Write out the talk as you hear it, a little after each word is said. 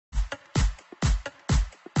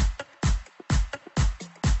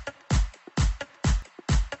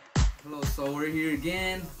Hello, so we're here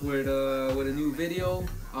again with a new video.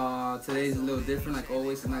 Today's a little different, like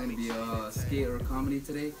always. It's not gonna be a skit or a comedy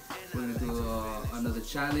today. We're gonna do another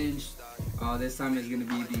challenge. This time it's gonna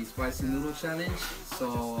be the spicy noodle challenge.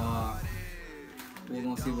 So we're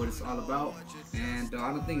gonna see what it's all about. And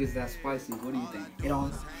I don't think it's that spicy. What do you think?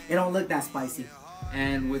 It don't look that spicy.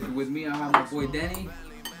 And with me, I have my boy Danny.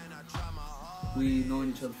 We've known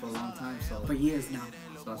each other for a long time, so for years now.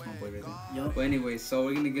 So that's my boy right there. Yep. But anyway, so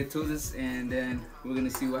we're gonna get to this and then we're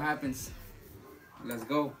gonna see what happens. Let's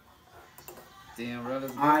go. Damn, bro,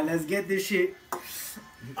 let's go. Alright, let's get this shit.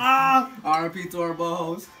 Ah! RIP to our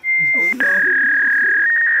balls.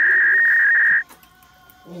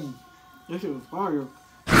 This shit was fire.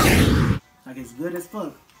 Like it's good as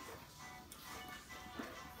fuck.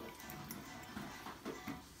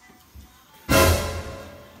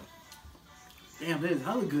 Damn, this is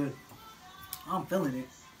hella good. I'm feeling it.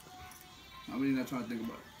 I'm really not trying to think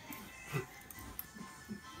about it.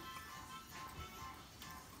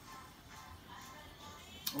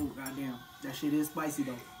 Oh, goddamn. That shit is spicy,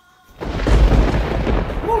 though.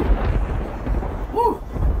 Woo! Woo!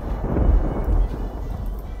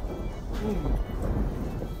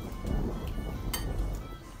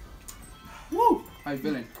 Woo! How you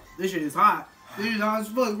feeling? This shit is hot. This shit is hot as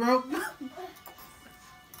fuck, bro.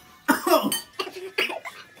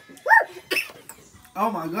 Oh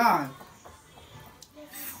my god.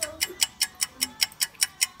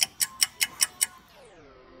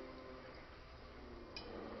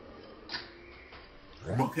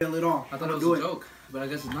 I'm gonna kill it all. I thought it was a joke, but I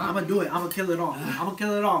guess it's not. I'm gonna do it. I'm gonna kill it all. I'm gonna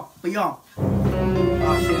kill it all for y'all.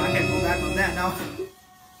 Oh shit, I can't go back on that now.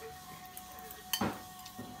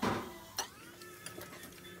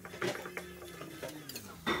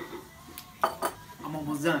 I'm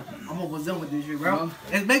almost done. I'm almost done with this shit, bro. No.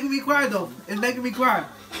 It's making me cry though. It's making me cry.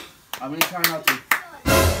 I'm really trying not to.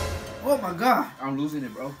 Oh my god. I'm losing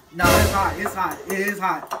it, bro. No, it's hot. It's hot. It is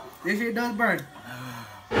hot. This shit does burn.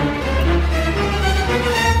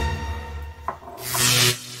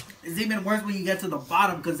 It's even worse when you get to the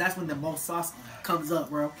bottom because that's when the most sauce comes up,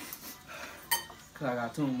 bro. Cause I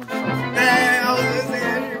got too much sauce. Hey, I was just saying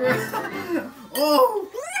that shit, bro. Oh!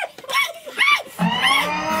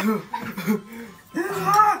 It's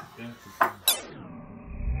hot!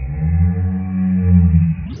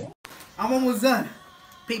 I'm almost done.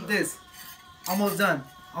 Peep this. Almost done.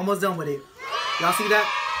 Almost done with it. Y'all see that?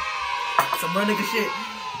 Some real nigga shit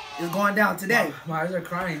is going down today. My eyes are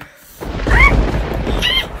crying.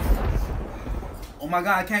 Oh my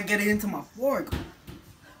god, I can't get it into my fork.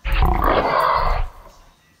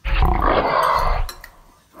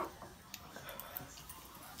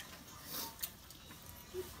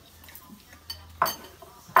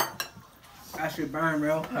 That shit burn,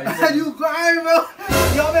 bro. You crying, bro?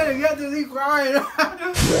 Y'all better get to me crying.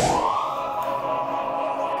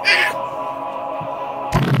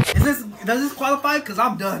 Does this qualify? Cause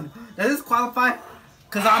I'm done. Does this qualify?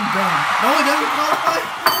 Cause I'm done. No, it doesn't qualify.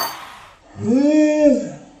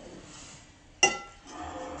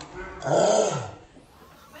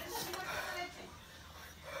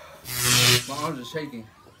 My arms are shaking.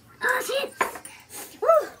 Oh shit!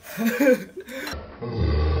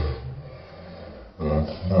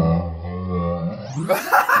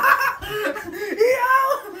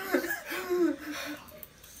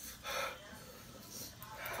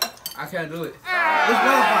 I can't do it. This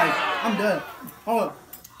qualifies. I'm done. Hold up.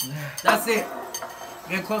 That's it.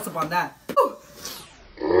 Get close up on that.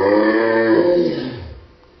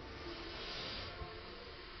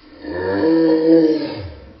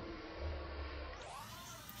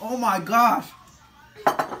 Oh my gosh.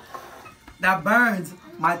 That burns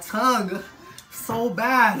my tongue so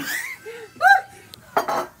bad.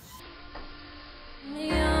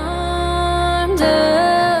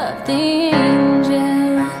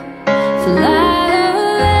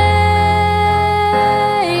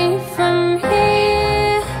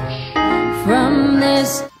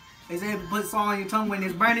 They say if you put salt on your tongue when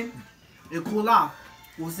it's burning, it'll cool off.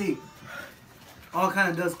 We'll see. All kind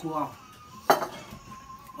of does cool off.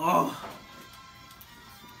 Oh.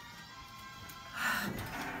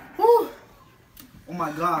 Whew. Oh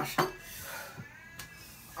my gosh.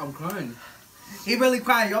 I'm crying. He really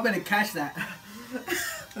cried. Y'all better catch that.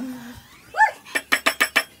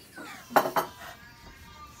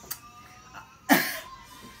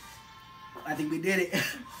 I think we did it.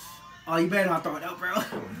 Oh, you better not throw it up, bro.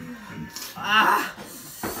 Ah.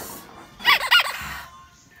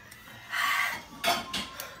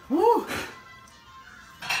 Woo.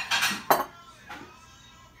 Oh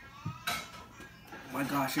my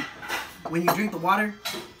gosh. When you drink the water,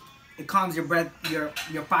 it calms your breath,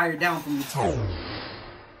 your fire down from your tongue.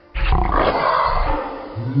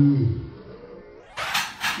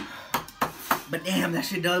 But damn, that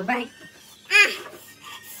shit does bite.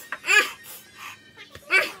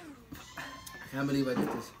 I can't believe I did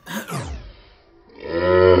this.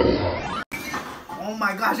 Oh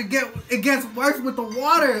my gosh, it gets worse with the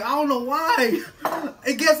water. I don't know why.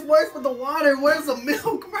 It gets worse with the water. Where's the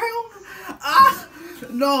milk, bro? Ah,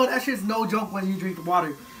 no, that shit's no joke when you drink the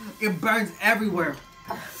water. It burns everywhere.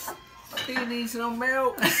 He needs some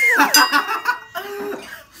milk.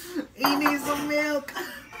 He needs some milk.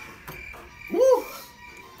 Woo.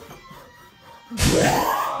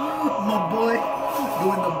 My boy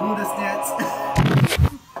doing the Buddha stance.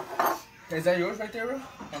 Is that yours right there, bro?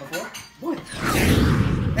 On the floor? What?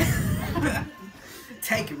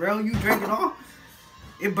 Take it, bro. You drink it all.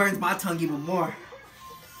 It burns my tongue even more.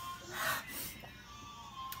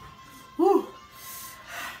 Woo.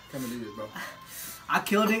 Can't believe it, bro. I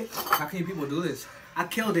killed it. How can people do this? I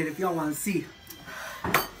killed it if y'all want to see.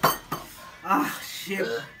 Ah, shit.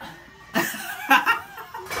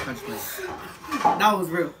 Punch me. That was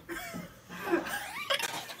real.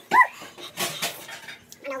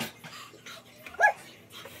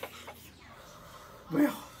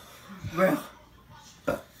 Real.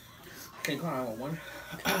 Can you call 911?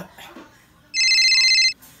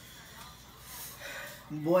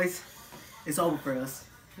 Boys, it's over for us.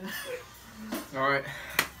 Alright.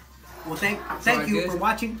 Well, thank you for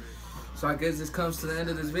watching. So I guess this comes to the end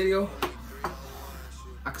of this video.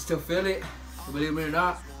 I can still feel it, believe it or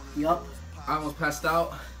not. Yup. I almost passed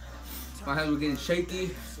out. My hands were getting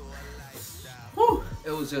shaky. Woo.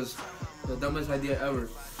 It was just the dumbest idea ever.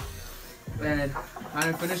 And I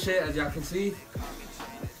didn't finish it, as y'all can see.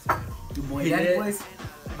 Your boy He Daddy did. Boys.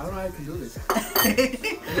 I don't know how I can do this.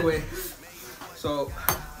 Anyway, so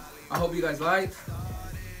I hope you guys liked.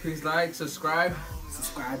 Please like, subscribe.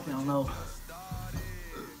 Subscribe down low.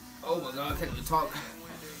 Oh my god, I can't even talk.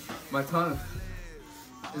 My tongue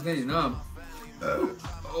is getting numb.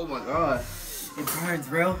 Oh my god. It burns,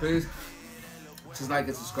 bro. Please just like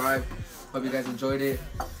and subscribe. Hope you guys enjoyed it.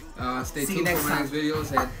 Stay tuned for my next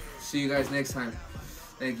videos and see you guys next time.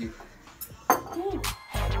 Thank you.